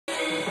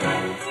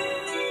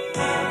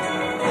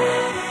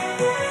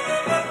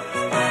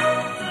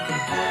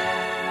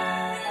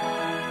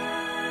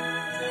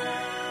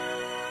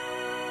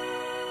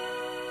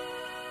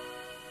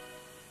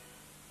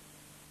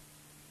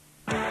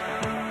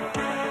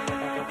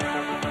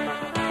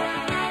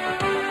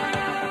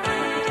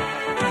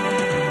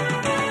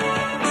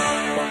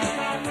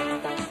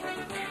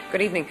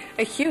Good evening.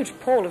 A huge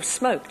pall of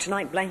smoke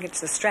tonight blankets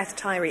the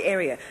Strathtyrie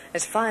area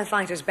as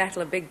firefighters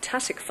battle a big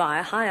tussock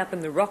fire high up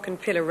in the Rock and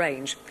Pillar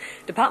Range.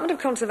 Department of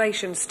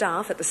Conservation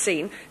staff at the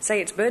scene say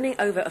it's burning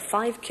over a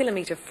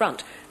 5-kilometre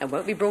front and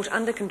won't be brought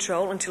under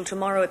control until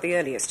tomorrow at the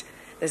earliest.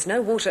 There's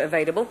no water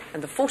available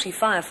and the 40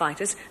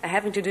 firefighters are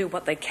having to do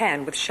what they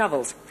can with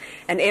shovels.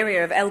 An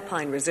area of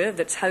alpine reserve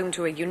that's home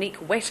to a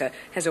unique weta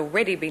has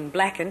already been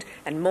blackened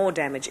and more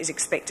damage is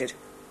expected.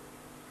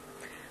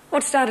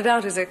 What started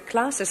out as a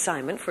class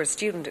assignment for a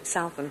student at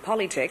Southland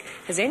Polytech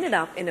has ended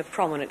up in a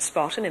prominent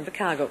spot in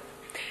Invercargill.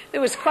 There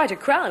was quite a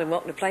crowd in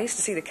Walkner Place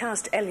to see the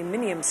cast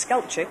aluminium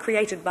sculpture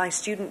created by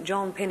student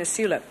John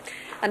Penisula.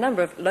 A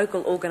number of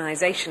local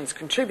organisations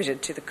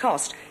contributed to the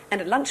cost,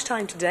 and at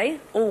lunchtime today,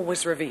 all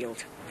was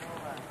revealed.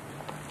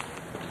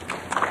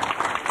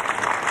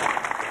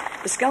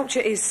 The sculpture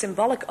is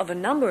symbolic of a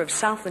number of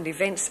Southland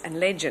events and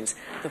legends.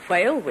 The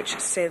whale, which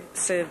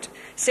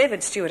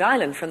severed Stewart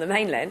Island from the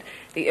mainland,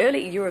 the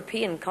early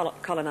European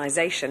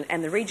colonisation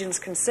and the region's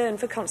concern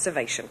for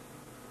conservation.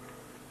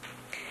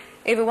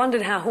 Ever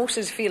wondered how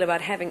horses feel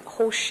about having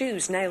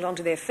horseshoes nailed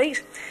onto their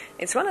feet?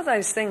 It's one of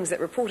those things that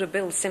reporter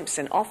Bill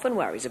Simpson often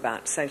worries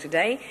about, so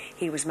today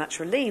he was much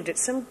relieved at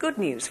some good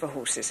news for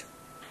horses.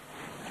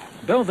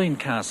 Belveen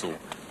Castle,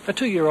 a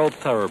 2-year-old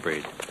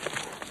thoroughbred.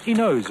 He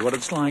knows what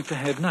it's like to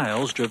have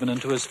nails driven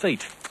into his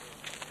feet.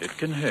 It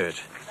can hurt.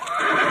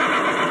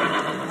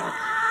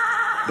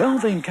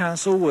 Belveen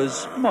Castle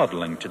was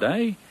modelling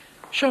today,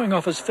 showing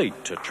off his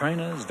feet to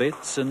trainers,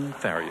 vets and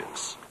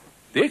farriers.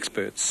 The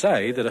experts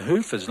say that a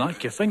hoof is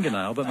like your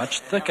fingernail but much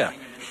thicker.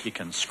 You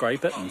can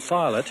scrape it and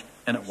file it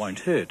and it won't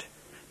hurt.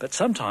 But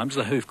sometimes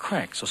the hoof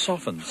cracks or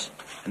softens,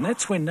 and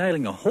that's when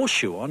nailing a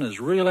horseshoe on is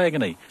real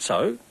agony.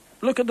 So,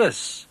 look at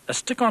this, a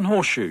stick-on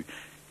horseshoe.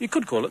 You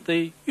could call it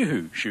the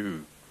yoo-hoo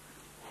shoe.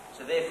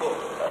 So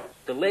therefore,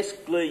 the less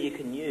glue you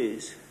can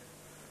use,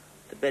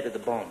 the better the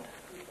bond.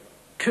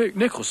 Kirk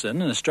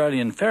Nicholson, an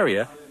Australian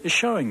farrier, is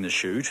showing the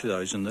shoe to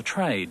those in the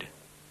trade.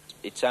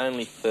 It's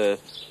only for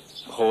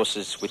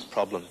horses with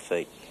problem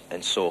feet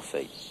and sore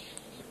feet.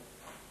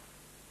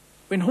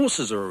 When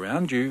horses are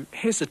around, you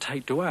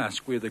hesitate to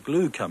ask where the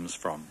glue comes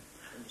from.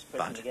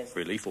 But,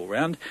 relief all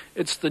round,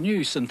 it's the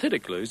new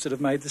synthetic glues that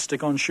have made the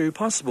stick-on shoe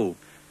possible.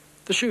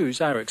 The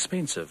shoes are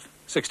expensive,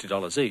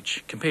 $60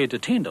 each, compared to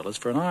 $10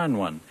 for an iron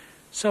one,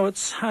 so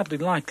it's hardly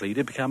likely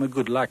to become a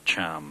good luck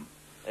charm.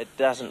 It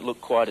doesn't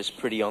look quite as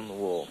pretty on the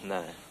wall,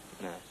 no.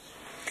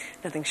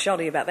 Nothing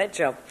shoddy about that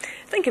job.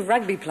 Think of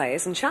rugby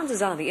players, and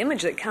chances are the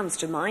image that comes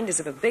to mind is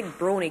of a big,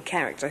 brawny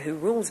character who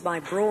rules by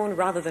brawn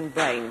rather than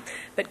brain.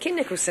 But Ken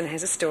Nicholson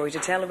has a story to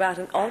tell about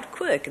an odd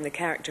quirk in the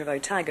character of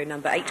Otago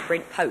number 8,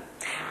 Brent Pope.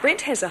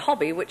 Brent has a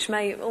hobby which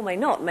may or may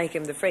not make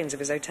him the friends of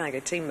his Otago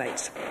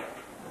teammates.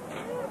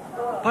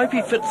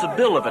 Popey fits the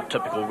bill of a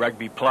typical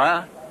rugby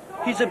player.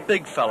 He's a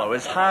big fellow,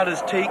 as hard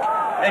as teak,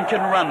 and can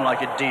run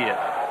like a deer.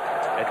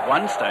 At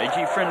one stage,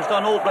 he fringed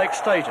on All Black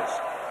status,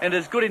 and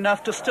is good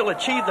enough to still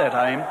achieve that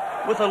aim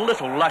with a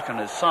little luck on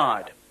his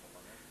side.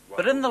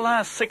 But in the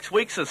last 6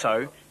 weeks or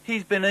so,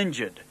 he's been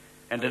injured,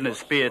 and in his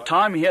spare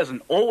time he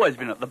hasn't always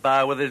been at the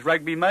bar with his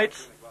rugby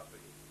mates.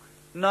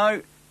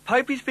 No,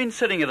 Popey's been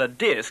sitting at a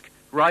desk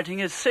writing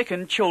his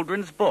second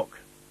children's book.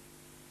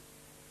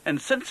 And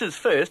since his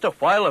first, a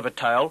whale of a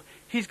tale,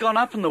 he's gone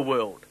up in the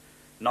world.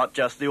 Not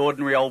just the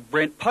ordinary old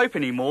Brent Pope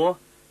anymore.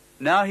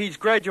 Now he's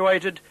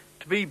graduated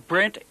to be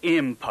Brent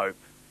M. Pope.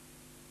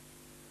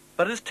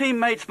 But his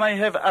teammates may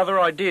have other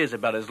ideas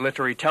about his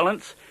literary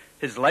talents.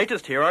 His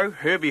latest hero,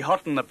 Herbie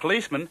Hotton the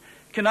policeman,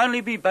 can only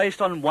be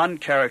based on one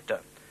character,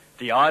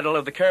 the idol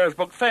of the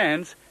Carisbrook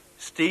fans,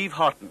 Steve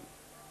Hotton.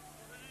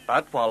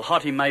 But while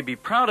Hottie may be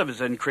proud of his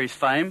increased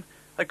fame,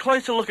 a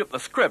closer look at the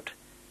script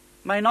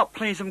may not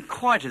please him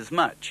quite as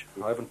much.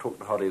 I haven't talked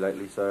to Hottie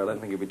lately, so I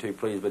don't think he'll be too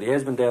pleased, but he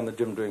has been down the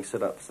gym doing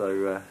sit-ups,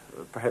 so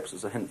perhaps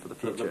it's a hint for the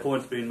future. The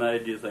point's been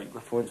made, do you think? The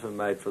point's been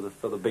made for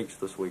the beach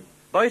this week.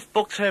 Both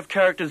books have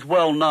characters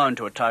well known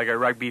to Otago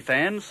rugby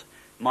fans.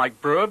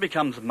 Mike Brewer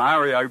becomes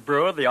Mario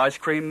Brewer, the ice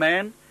cream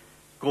man.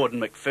 Gordon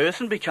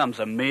McPherson becomes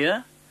a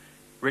mayor.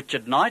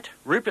 Richard Knight,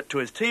 Rupert to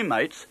his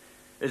teammates,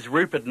 is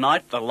Rupert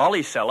Knight, the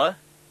lolly seller.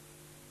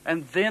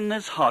 And then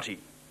there's Hottie.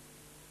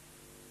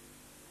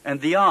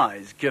 And the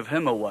eyes give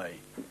him away.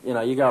 You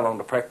know, you go along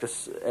to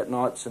practice at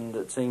nights, and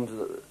it seems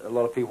that a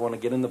lot of people want to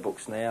get in the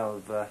books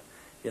now.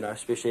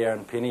 Especially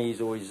Aaron Penny,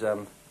 he's always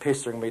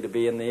pestering me to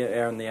be in there,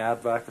 Aaron the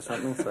aardvark or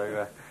something.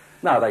 So,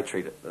 no, they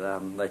treat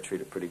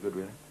it pretty good,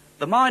 really.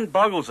 The mind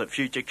boggles at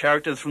future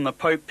characters from the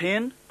Pope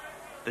pen,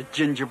 the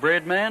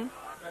gingerbread man,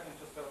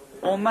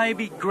 or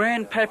maybe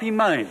Grandpappy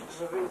Mains.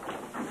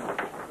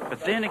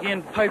 But then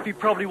again, Popey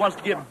probably wants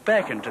to get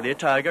back into the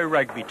Otago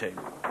rugby team.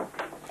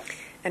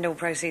 And all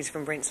proceeds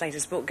from Brent's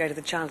latest book go to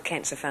the Child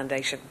Cancer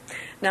Foundation.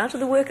 Now to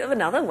the work of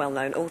another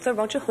well-known author,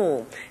 Rodger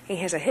Hall. He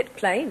has a hit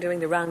play doing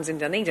the rounds in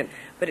Dunedin,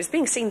 but it's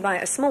being seen by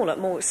a smaller,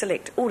 more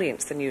select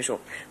audience than usual.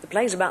 The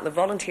play's about the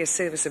volunteer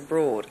service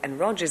abroad, and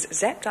Rodger's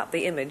zapped up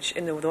the image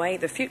in the way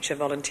the future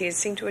volunteers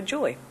seem to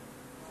enjoy.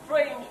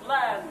 Strange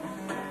land.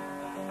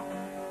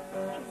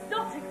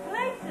 Exotic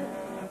places.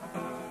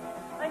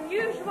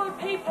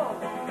 people.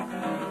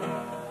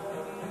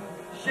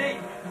 Sheep.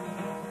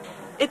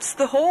 It's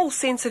the Hall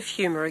sense of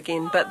humour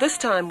again, but this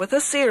time with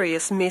a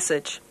serious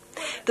message.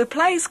 The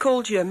play's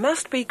called You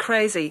Must Be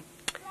Crazy.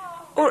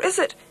 Or is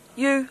it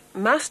You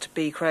Must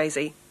Be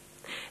Crazy?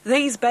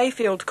 These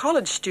Bayfield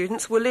College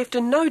students were left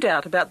in no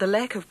doubt about the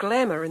lack of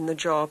glamour in the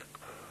job.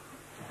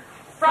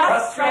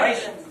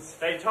 Frustrations.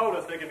 They told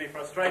us there could be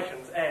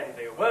frustrations, and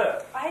there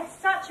were. I had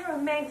such a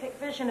romantic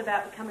vision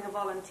about becoming a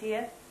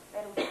volunteer.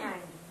 That'll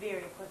change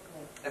very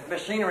quickly. If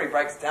machinery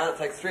breaks down, it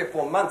takes 3 or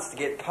 4 months to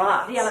get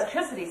parts. The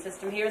electricity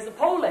system here is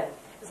appalling.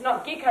 It's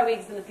not gecko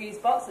eggs in the fuse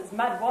box, it's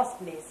mud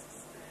wasp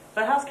nests.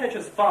 The house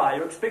catches fire.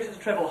 You're expected to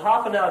travel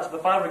half an hour to the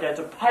fire brigade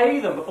to pay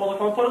them before they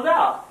come and put it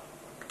out.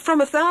 From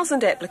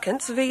 1,000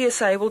 applicants,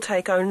 VSA will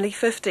take only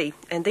 50,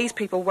 and these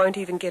people won't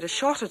even get a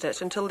shot at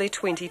it until they're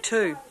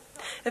 22.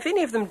 If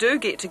any of them do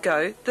get to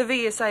go, the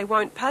VSA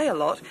won't pay a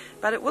lot,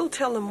 but it will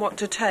tell them what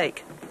to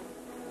take.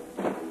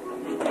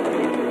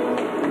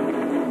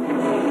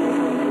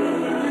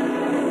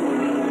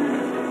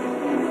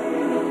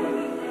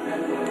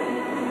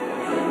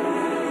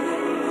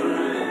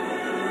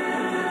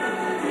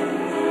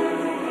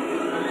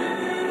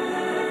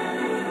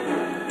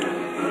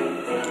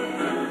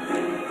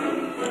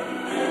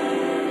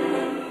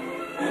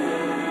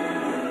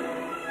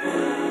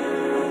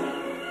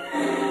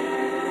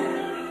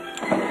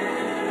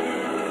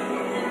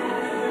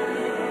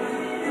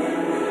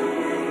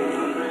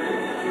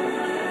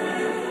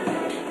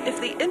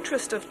 The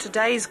interest of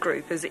today's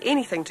group is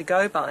anything to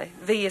go by,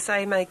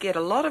 VSA may get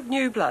a lot of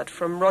new blood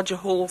from Rodger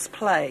Hall's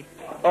play.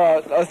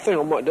 Oh, I think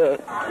I might do it.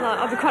 No,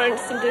 I'd be quite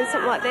interested in doing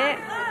something like that.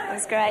 It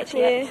was great,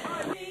 yeah.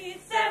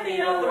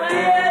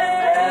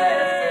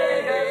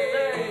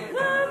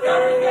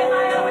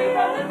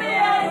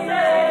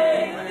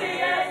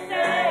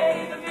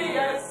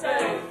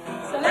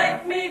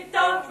 Select me,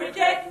 don't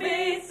reject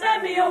me,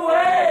 send me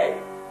away.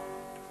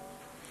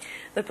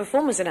 The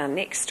performers in our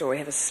next story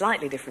have a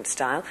slightly different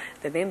style.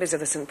 They're members of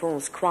the St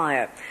Paul's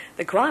Choir.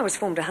 The choir was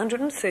formed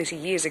 130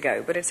 years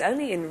ago, but it's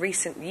only in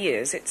recent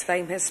years its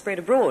fame has spread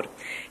abroad.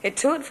 It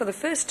toured for the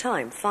first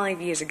time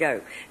 5 years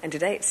ago, and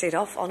today it's set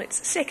off on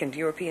its second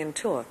European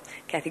tour.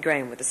 Kathy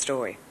Graham with the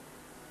story.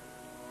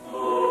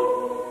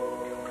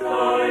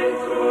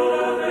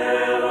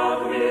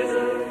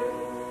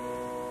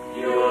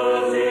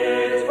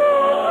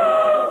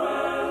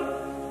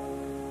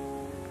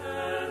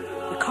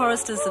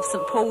 Choristers of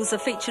St Paul's are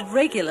featured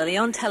regularly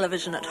on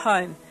television at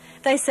home.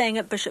 They sang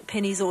at Bishop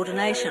Penny's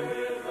ordination.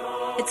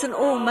 It's an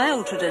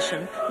all-male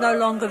tradition, no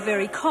longer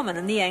very common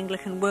in the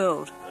Anglican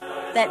world.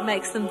 That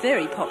makes them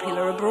very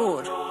popular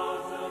abroad.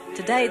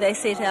 Today they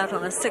set out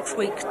on a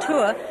 6-week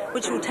tour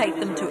which will take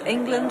them to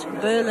England,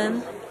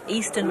 Berlin,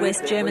 East and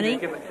West Germany,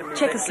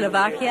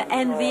 Czechoslovakia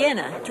and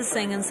Vienna to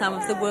sing in some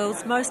of the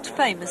world's most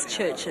famous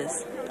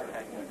churches.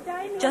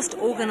 Just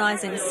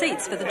organising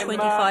seats for the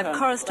 25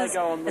 choristers,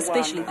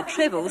 especially the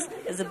trebles,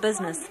 is a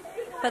business,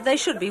 but they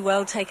should be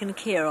well taken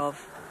care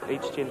of.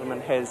 Each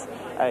gentleman has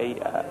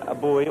a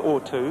boy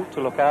or two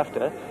to look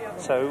after,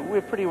 so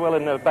we're pretty well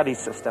in a buddy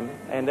system,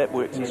 and that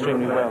works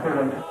extremely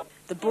well.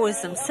 The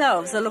boys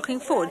themselves are looking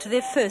forward to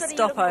their first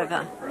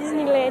stopover.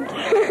 Disneyland.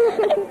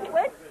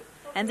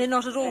 And they're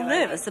not at all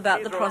nervous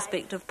about the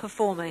prospect of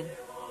performing.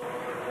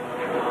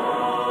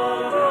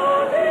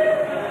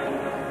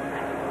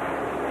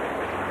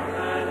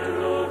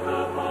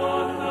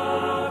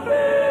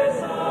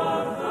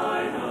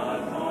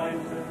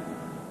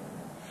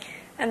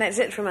 And that's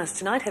it from us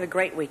tonight. Have a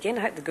great weekend.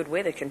 I hope the good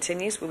weather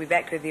continues. We'll be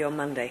back with you on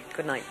Monday.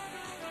 Good night.